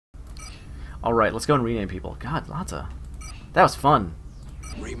Alright, let's go and rename people. God, lots of... That was fun.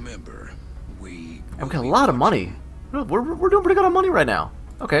 Remember, And we got a lot of money. We're doing pretty good on money right now.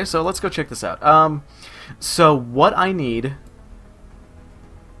 Okay, so let's go check this out. So what I need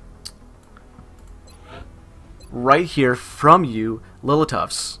right here from you,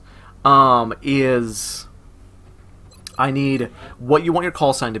 Lilituffs, is I need what you want your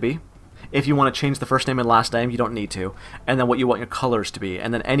call sign to be. If you want to change the first name and last name, you don't need to. And then what you want your colors to be.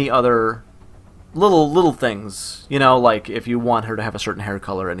 And then any other little things. You know, like if you want her to have a certain hair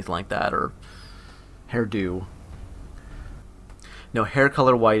color or anything like that. Or hairdo. No, hair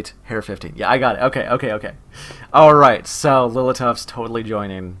color white, hair 15. Yeah, I got it. Okay. Alright, so Lilituff's totally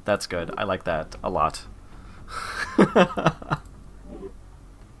joining. That's good. I like that a lot.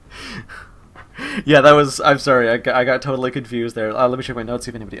 Yeah, that was... I'm sorry, I got totally confused there. Let me check my notes, see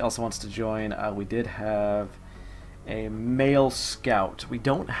if anybody else wants to join. We did have a male scout. We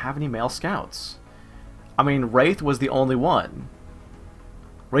don't have any male scouts. I mean, Wraith was the only one.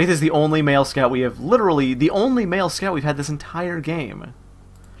 Wraith is the only male scout we have. Literally, the only male scout we've had this entire game.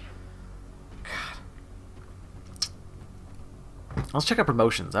 God. Let's check out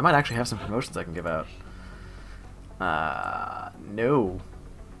promotions. I might actually have some promotions I can give out. No.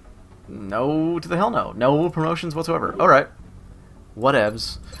 No to the hell no. No promotions whatsoever. Alright.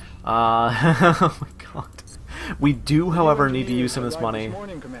 Whatevs. Oh my god. We do, however, need to use some of this money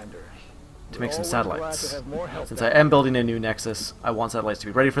to make some satellites. Since I am building a new Nexus, I want satellites to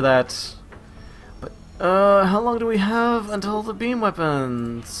be ready for that. But, how long do we have until the beam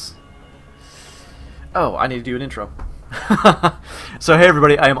weapons? Oh, I need to do an intro. So hey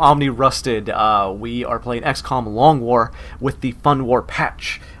everybody, I am Omni Rusted. We are playing XCOM Long War with the Fun War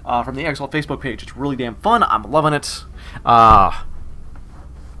patch from the XCOM Facebook page. It's really damn fun. I'm loving it.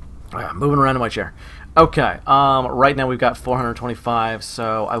 Moving around in my chair. Okay, right now we've got 425,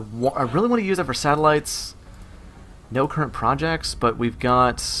 so I really want to use that for satellites. No current projects, but we've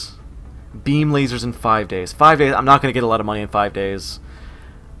got beam lasers in 5 days. 5 days, I'm not going to get a lot of money in 5 days.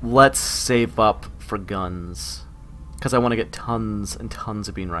 Let's save up for guns, because I want to get tons and tons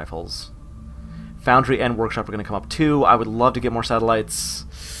of beam rifles. Foundry and Workshop are going to come up too. I would love to get more satellites.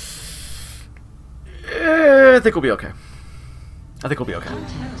 I think we'll be okay.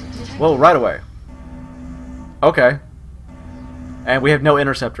 Whoa, right away. Okay. And we have no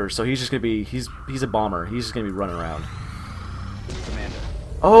interceptors, so he's just gonna be he's a bomber. He's just gonna be running around. Commander.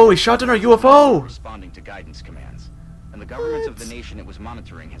 Oh, he shot down our UFO! Responding to guidance commands. And the governments of the nation it was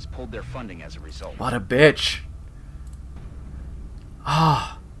monitoring has pulled their funding as a result. What a bitch.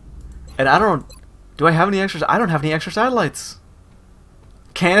 Ah. And I don't... Do I have any extras? I don't have any extra satellites.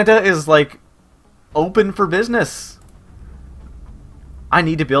 Canada is, like, open for business. I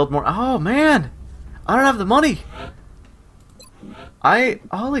need to build more... Oh, man! I don't have the money!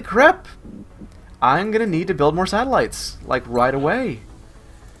 Holy crap! I'm gonna need to build more satellites. Like, right away.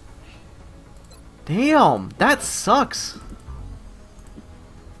 Damn! That sucks!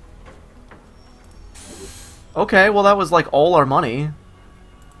 Okay, well that was, like, all our money.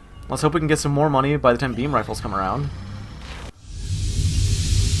 Let's hope we can get some more money by the time beam rifles come around.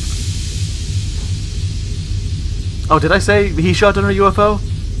 Oh, did I say he shot down our UFO?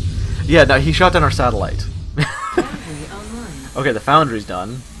 Yeah, no, he shot down our satellite. Okay, the foundry's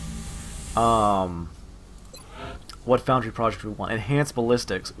done. What foundry project do we want? Enhanced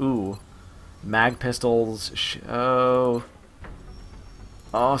ballistics. Ooh. Mag pistols. Oh,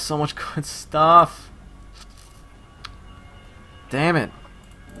 so much good stuff. Damn it.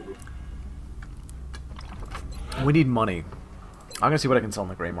 We need money. I'm gonna see what I can sell in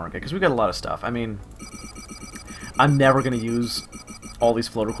the gray market, because we got a lot of stuff. I mean, I'm never gonna use all these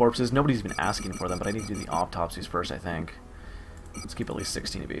floater corpses. Nobody's been asking for them, but I need to do the autopsies first, I think. Let's keep at least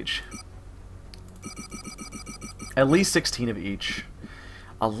 16 of each. At least 16 of each.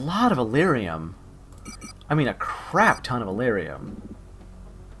 A lot of Illyrium. I mean, a crap ton of Illyrium.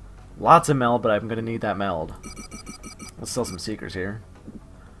 Lots of meld, but I'm going to need that meld. Let's sell some Seekers here.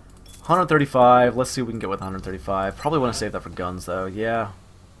 135. Let's see what we can get with 135. Probably want to save that for guns, though. Yeah.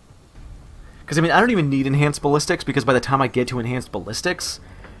 Because, I mean, I don't even need enhanced ballistics, because by the time I get to enhanced ballistics,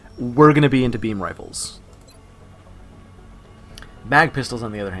 we're going to be into beam rifles. Mag pistols,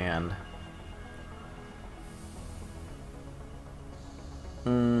 on the other hand.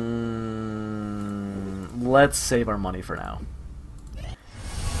 Let's save our money for now.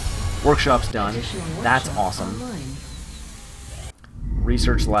 Workshop's done. That's awesome.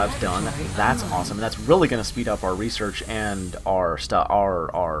 Research lab's done. That's awesome. And that's really going to speed up our research and our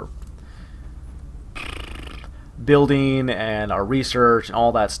building and our research and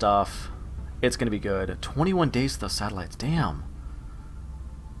all that stuff. It's going to be good. 21 days to those satellites. Damn.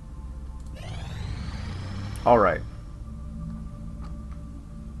 Alright.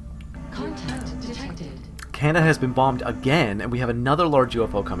 Contact detected. Canada has been bombed again, and we have another large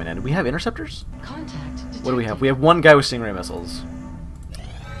UFO coming in. Do we have interceptors? Contact detected. What do we have? We have one guy with Stingray missiles.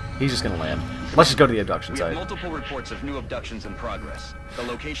 He's just gonna land. Let's just go to the abduction We have site. multiple reports of new abductions in progress. The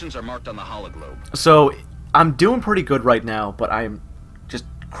locations are marked on the hologlobe. So, I'm doing pretty good right now, but I'm just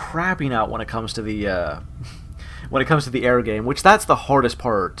crapping out when it comes to the when it comes to the air game, which that's the hardest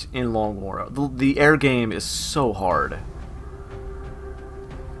part in Long War. The air game is so hard.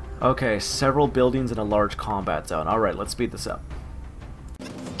 Okay, several buildings in a large combat zone. Alright, let's speed this up.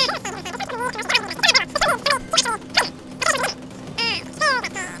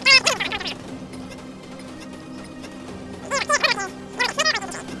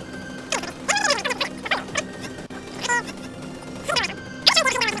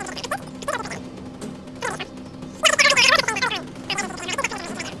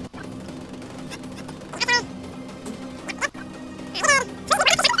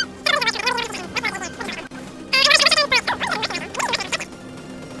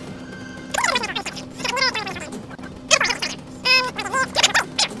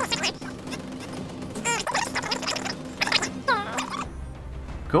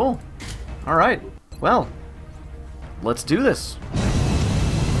 Cool. Alright. Well, let's do this.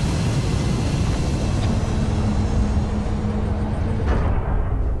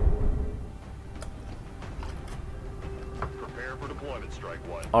 Prepare for deployment, Strike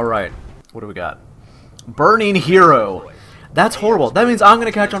One. Alright. What do we got? Burning Hero. That's horrible. That means I'm going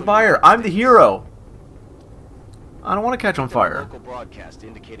to catch on fire. I'm the hero. I don't want to catch on fire. Local broadcast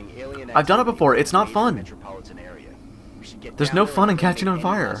indicating alien I've done it activity before. It's not in the fun. metropolitan area. We should get There's down no there fun in and catching on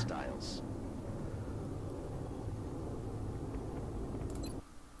eliminate any fire. hostiles.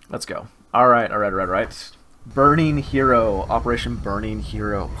 Let's go. Alright. Burning Hero. Operation Burning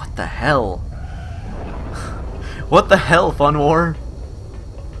Hero. What the hell? What the hell, Fun War?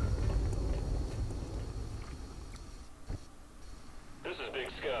 This is Big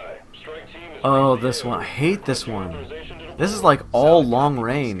Sky. Strike team is Oh, ready to this go. one. I hate this one. Authorization to This is deploy. like all Solid long copy, Big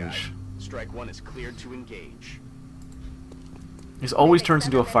range. Sky. Strike One is cleared to engage. This always turns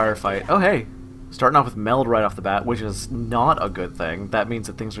into a firefight. Oh, hey. Starting off with meld right off the bat, which is not a good thing. That means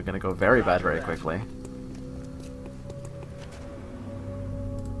that things are going to go very bad very quickly.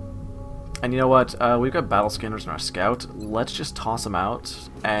 And you know what? We've got battle scanners in our scout. Let's just toss them out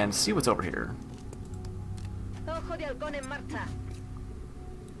and see what's over here.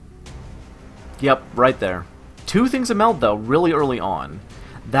 Yep, right there. Two things of meld, though, really early on.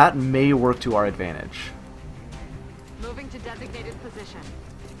 That may work to our advantage. Moving to designated position.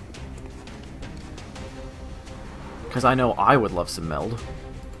 Because I know I would love some meld.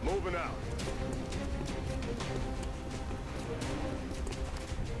 Moving out.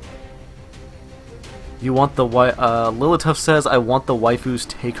 You want the Lilituff says, I want the waifu's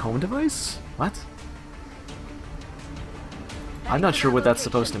take-home device? What? I'm not sure what that's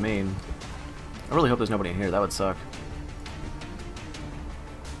supposed to mean. I really hope there's nobody in here. That would suck.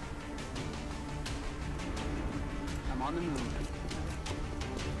 I'm on the move.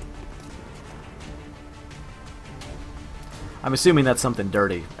 I'm assuming that's something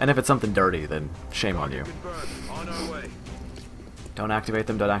dirty. And if it's something dirty, then shame on you. Confirmed. On our way. Don't activate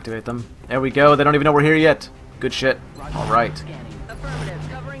them, don't activate them. There we go, they don't even know we're here yet. Good shit. Alright. Affirmative.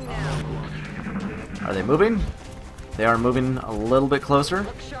 Covering now. Are they moving? They are moving a little bit closer.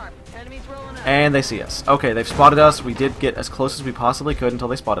 Look sharp. Enemies rolling up. And they see us. Okay, they've spotted us. We did get as close as we possibly could until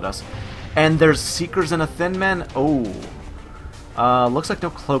they spotted us. And there's Seekers and a Thin Man. Oh. Looks like no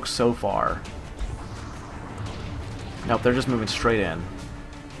cloaks so far. Nope, they're just moving straight in.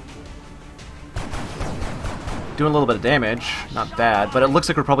 Doing a little bit of damage. Not bad, but it looks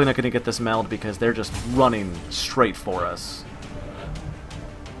like we're probably not going to get this meld because they're just running straight for us.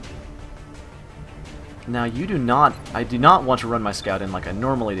 Now, you do not... I do not want to run my scout in like I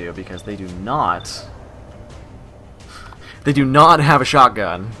normally do because they do not... They do not have a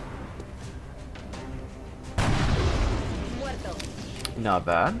shotgun. Not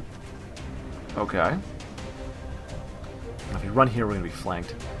bad. Okay. If we run here, we're going to be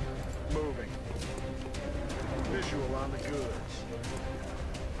flanked. Moving. Visual on the goods.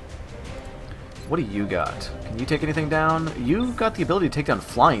 What do you got? Can you take anything down? You've got the ability to take down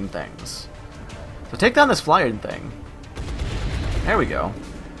flying things. So take down this flying thing. There we go.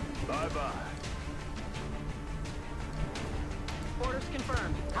 Bye-bye. Orders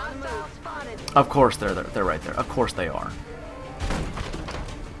confirmed. On the move. Spotted. Of course they're there. They're right there. Of course they are.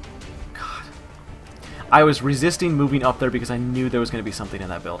 God. I was resisting moving up there because I knew there was going to be something in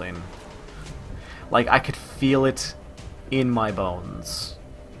that building. Like, I could feel it in my bones.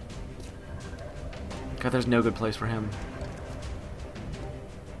 God, there's no good place for him.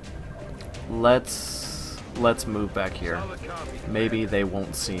 Let's move back here. Maybe they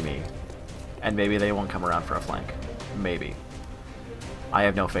won't see me. And maybe they won't come around for a flank. Maybe. I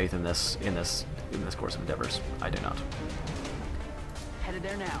have no faith in this course of endeavors. I do not. Headed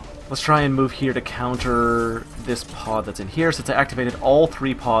there now. Let's try and move here to counter this pod that's in here, since I activated all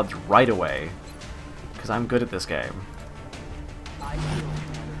 3 pods right away. Because I'm good at this game.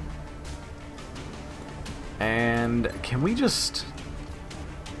 And can we just...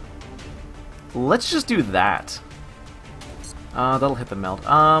 Let's just do that. That'll hit the meld.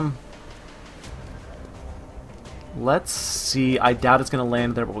 Let's see. I doubt it's gonna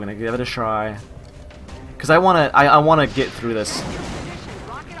land there, but we're gonna give it a try. Cause I wanna get through this.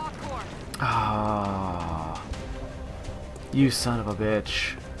 Ah, you son of a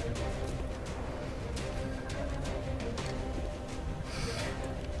bitch.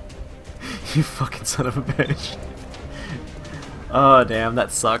 You fucking son of a bitch. Oh damn,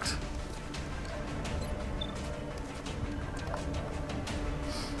 that sucked.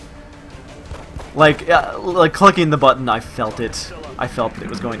 Like clicking the button, I felt it. I felt that it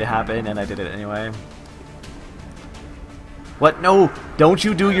was going to happen, and I did it anyway. What? No! Don't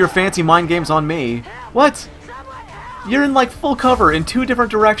you do your fancy mind games on me! What? You're in like full cover in 2 different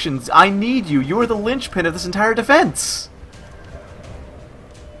directions. I need you. You are the linchpin of this entire defense.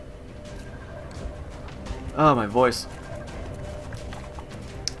 Oh, my voice.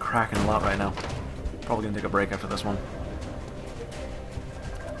 Cracking a lot right now. Probably gonna take a break after this one.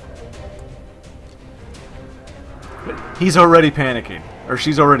 He's already panicking. Or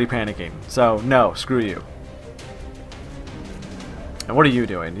she's already panicking. So, no, screw you. And what are you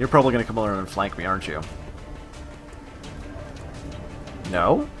doing? You're probably going to come over and flank me, aren't you?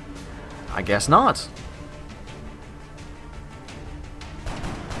 No? I guess not.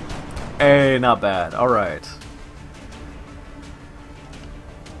 Hey, not bad. Alright.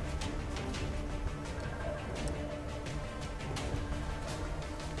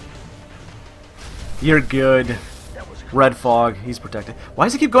 You're good. Red fog, he's protected. Why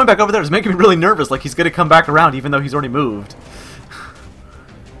does he keep going back over there? It's making me really nervous, like he's gonna come back around even though he's already moved.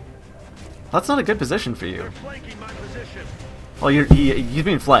 That's not a good position for you. Well, he's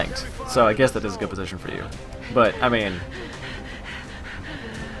being flanked, so I guess that is a good position for you. But, I mean...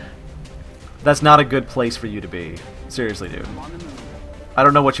 That's not a good place for you to be. Seriously, dude. I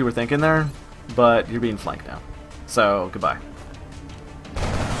don't know what you were thinking there, but you're being flanked now. So, goodbye.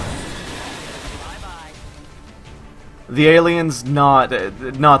 The alien's not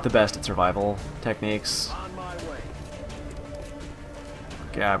the best at survival techniques.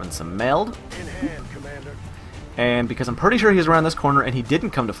 Grabbing some meld. And because I'm pretty sure he's around this corner and he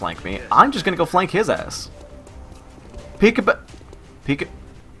didn't come to flank me, I'm just gonna go flank his ass. Peekaboo. Peek.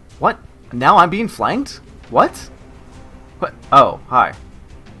 What? Now I'm being flanked? What? What? Oh, hi.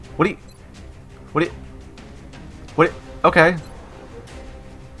 What do you... What do you... What do you... Okay.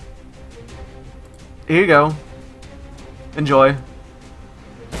 Here you go. Enjoy.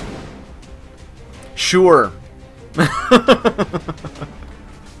 Sure.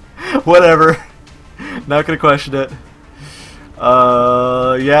 Whatever. Not gonna question it.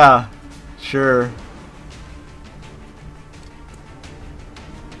 Yeah. Sure.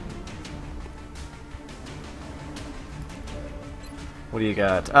 What do you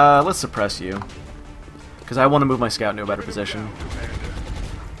got? Let's suppress you. Because I want to move my scout into a better position.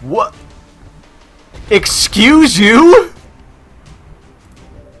 What? Excuse you?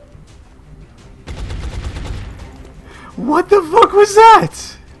 What the fuck was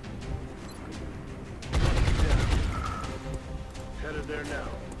that?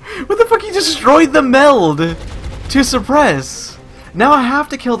 What the fuck? He destroyed the meld to suppress. Now I have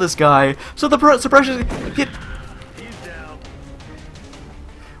to kill this guy. So the suppression.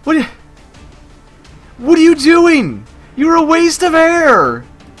 What are you doing? You're a waste of air.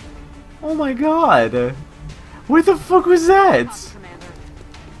 Oh my god. What the fuck was that?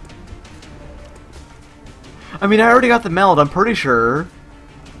 I mean, I already got the meld, I'm pretty sure.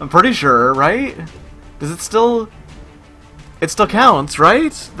 I'm pretty sure, right? Does it still... It still counts,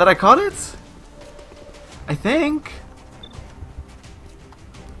 right? That I caught it? I think.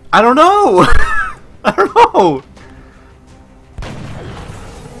 I don't know! I don't know!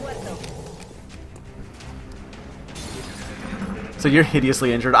 So you're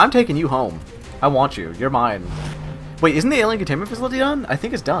hideously injured. I'm taking you home. I want you. You're mine. Wait, isn't the alien containment facility done? I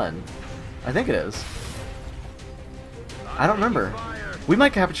think it's done. I think it is. I don't remember. We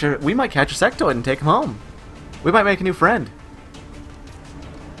might catch a sectoid and take him home. We might make a new friend.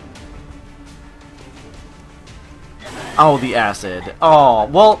 Oh, the acid. Oh,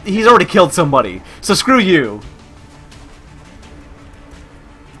 well, he's already killed somebody, so screw you.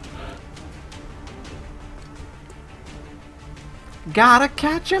 Gotta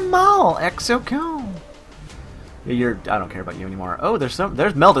catch 'em all, XCOM. Yeah, I don't care about you anymore. Oh, there's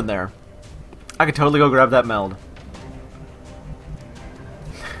meld in there. I could totally go grab that meld.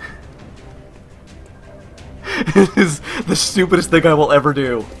 This is the stupidest thing I will ever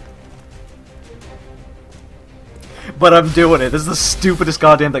do. But I'm doing it. This is the stupidest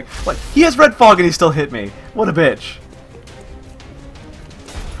goddamn thing. What? He has red fog and he still hit me. What a bitch.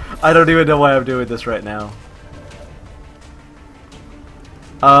 I don't even know why I'm doing this right now.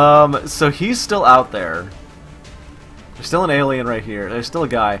 So he's still out there. There's still an alien right here. There's still a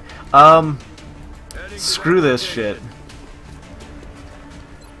guy. Screw this shit.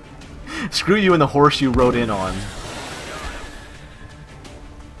 Screw you and the horse you rode in on.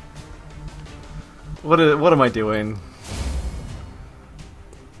 What am I doing?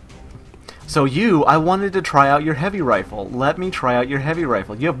 So I wanted to try out your heavy rifle. Let me try out your heavy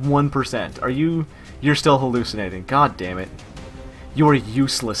rifle. You have 1%. You're still hallucinating. God damn it. You are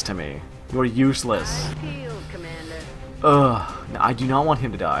useless to me. You are useless. Ugh. No, I do not want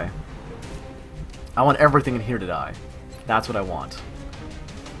him to die. I want everything in here to die. That's what I want.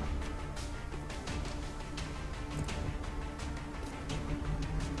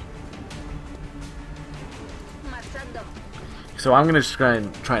 So I'm gonna just try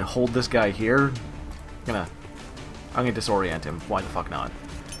and hold this guy here. I'm gonna disorient him. Why the fuck not?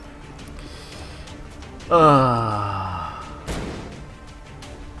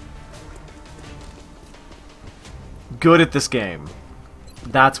 Good at this game.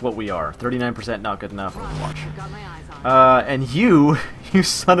 That's what we are. 39% not good enough. Watch. And you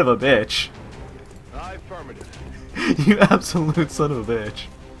son of a bitch. Affirmative. You absolute son of a bitch.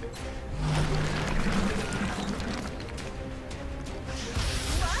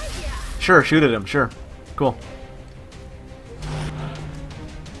 Sure, shoot at him. Sure. Cool.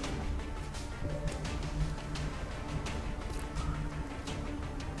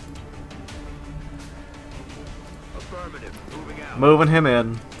 Affirmative. Moving out. Moving him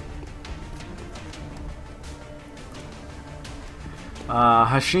in.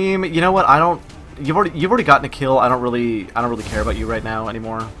 Hashim, you know what? You've already gotten a kill. I don't really care about you right now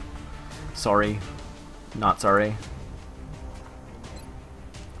anymore. Sorry. Not sorry.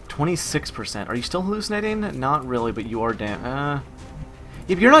 26%. Are you still hallucinating? Not really, but you are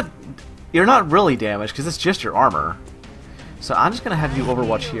you're not really damaged because it's just your armor. So I'm just gonna have you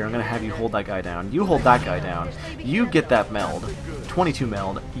overwatch here. I'm gonna have you hold that guy down. You hold that guy down. You get that meld. 22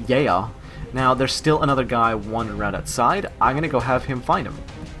 meld. Yeah. Now there's still another guy wandering around outside. I'm gonna go have him find him.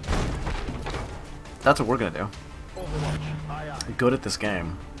 That's what we're gonna do. Good at this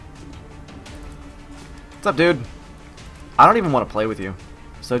game. What's up, dude? I don't even want to play with you.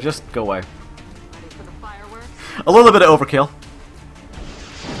 So just go away. A little bit of overkill.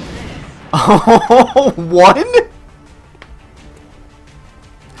 Oh, one?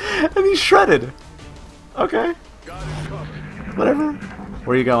 And he's shredded. Okay. Whatever.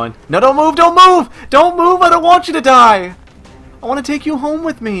 Where are you going? No, don't move, don't move! Don't move, I don't want you to die! I want to take you home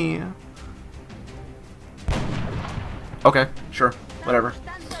with me. Okay, sure. Whatever.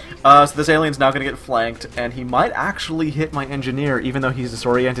 So this alien's now going to get flanked, and he might actually hit my engineer, even though he's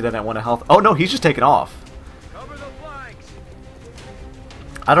disoriented and at 1 health. Oh no, he's just taken off. Cover the flanks.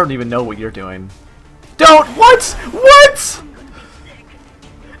 I don't even know what you're doing. Don't! What? What?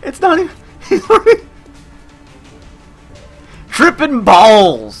 It's not even... He's already... Tripping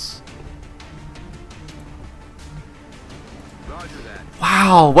balls! Roger that.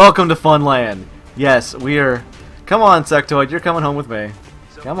 Wow, welcome to Funland. Yes, we are... Come on, Sectoid, you're coming home with me.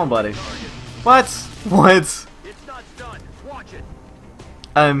 Come on, buddy. What? What? It's not done. Watch it.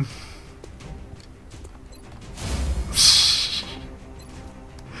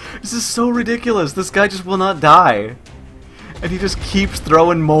 This is so ridiculous. This guy just will not die. And he just keeps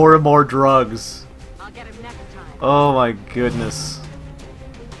throwing more and more drugs. I'll get him next time. Oh my goodness.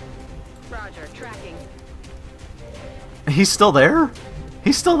 Roger, tracking. He's still there?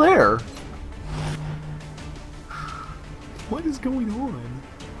 He's still there. What is going on?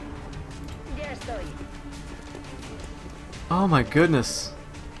 Oh my goodness.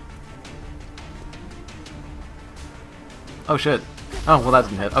 Oh shit. Oh, well that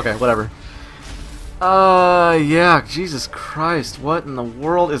didn't hit. Okay, whatever. Yeah, Jesus Christ. What in the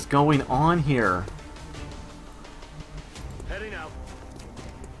world is going on here? Heading out.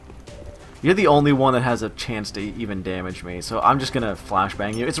 You're the only one that has a chance to even damage me, so I'm just gonna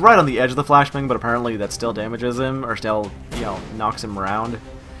flashbang you. It's right on the edge of the flashbang, but apparently that still damages him, or still, you know, knocks him around.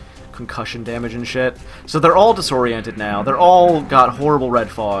 concussion damage and shit. So they're all disoriented now. They're all got horrible red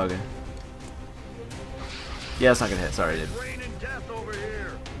fog. Yeah, it's not gonna hit. Sorry, dude.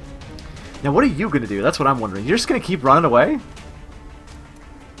 Now, what are you gonna do? That's what I'm wondering. You're just gonna keep running away?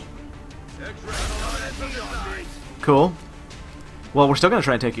 Cool. Well, we're still gonna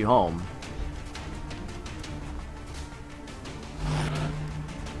try and take you home.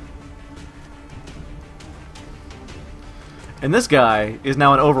 And this guy is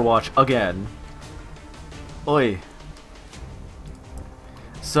now in Overwatch again. Oi.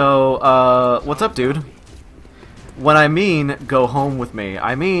 So, what's up, dude? When I mean, go home with me,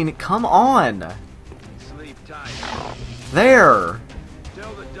 I mean, come on! There!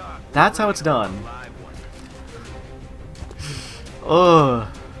 That's how it's done. Ugh.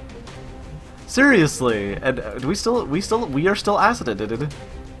 Seriously, and we are still acided.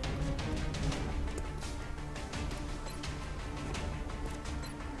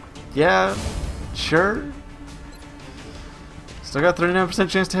 Yeah, sure. Still got 39%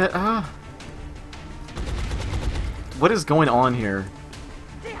 chance to hit. Ah. What is going on here?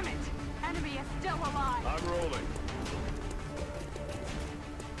 Damn it! Enemy is still alive. I'm rolling.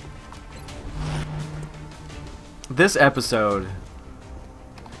 This episode.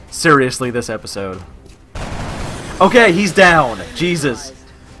 Seriously, this episode. Okay, he's down. Jesus.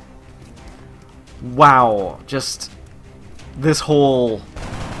 Wow. Just this whole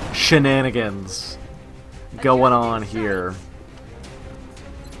shenanigans going on here.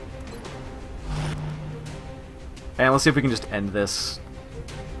 And let's see if we can just end this.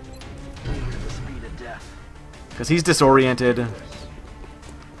 Because he's disoriented.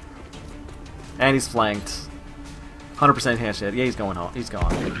 And he's flanked. 100% handshake. Yeah, he's going home. He's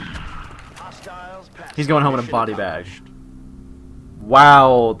gone. He's going home in a body bag.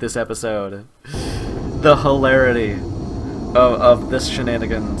 Wow, this episode. The hilarity of this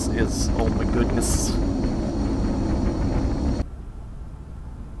shenanigans is, oh my goodness.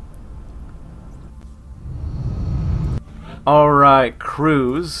 Alright,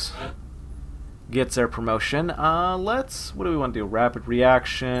 Cruz gets their promotion. What do we want to do? Rapid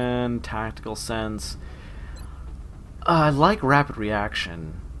reaction, tactical sense. I like rapid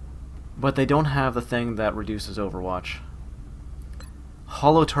reaction, but they don't have the thing that reduces Overwatch.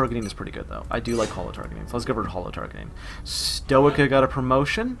 Holo targeting is pretty good, though. I do like holo targeting, so let's go for holo targeting. Se2Ep got a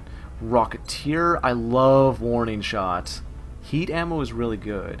promotion. Rocketeer, I love warning shot. Heat ammo is really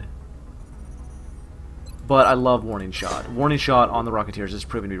good, but I love warning shot. Warning shot on the Rocketeers is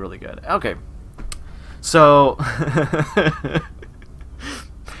proving to be really good. Okay, so I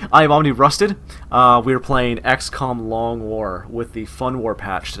am Omni Rusted. We are playing XCOM Long War with the Fun War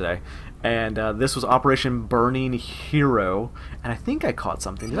patch today. And this was Operation Burning Hero. And I think I caught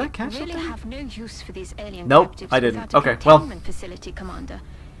something. Did I catch something? Have no use for these alien Nope, captives I didn't. without a Okay, well. containment facility, Commander.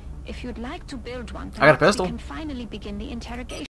 If you'd like to build one, I got a perhaps pistol. we can finally begin the interrogation.